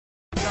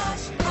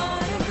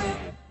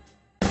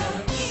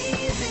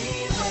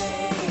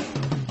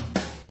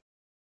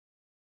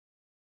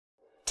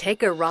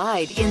Take a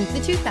ride in the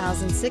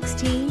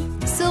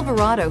 2016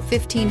 Silverado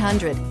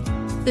 1500.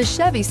 The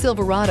Chevy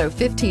Silverado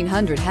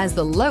 1500 has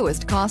the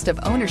lowest cost of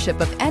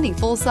ownership of any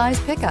full-size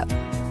pickup.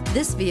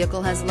 This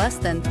vehicle has less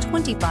than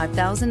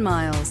 25,000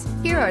 miles.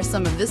 Here are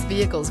some of this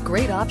vehicle's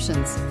great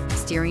options: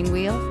 steering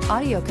wheel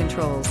audio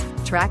controls,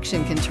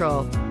 traction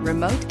control,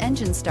 remote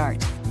engine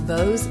start,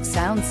 Bose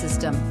sound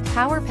system,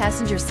 power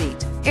passenger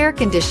seat, air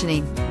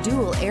conditioning,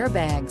 dual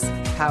airbags,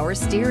 power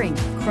steering,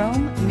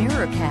 chrome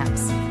mirror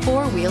caps,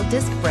 four-wheel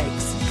disc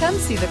brakes. Come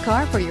see the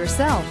car for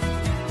yourself.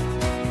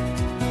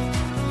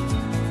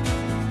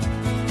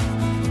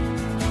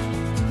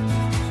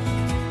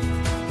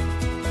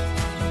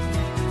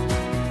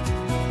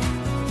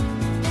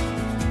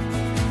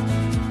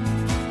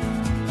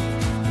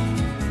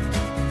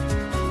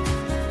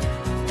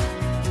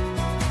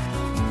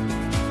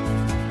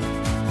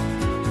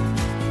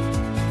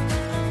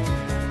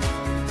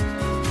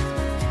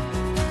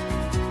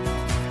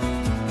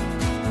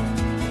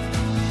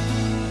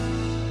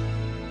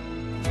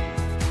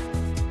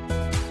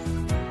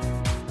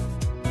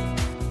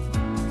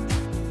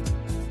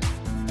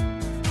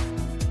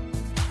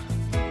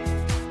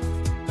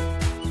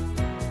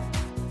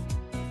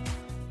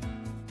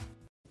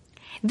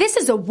 This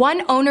is a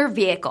one-owner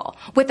vehicle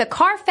with a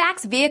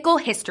Carfax Vehicle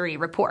History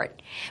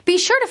Report. Be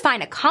sure to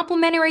find a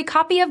complimentary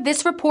copy of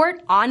this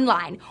report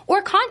online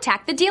or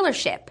contact the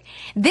dealership.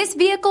 This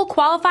vehicle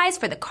qualifies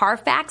for the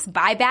Carfax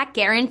Buyback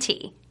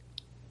Guarantee.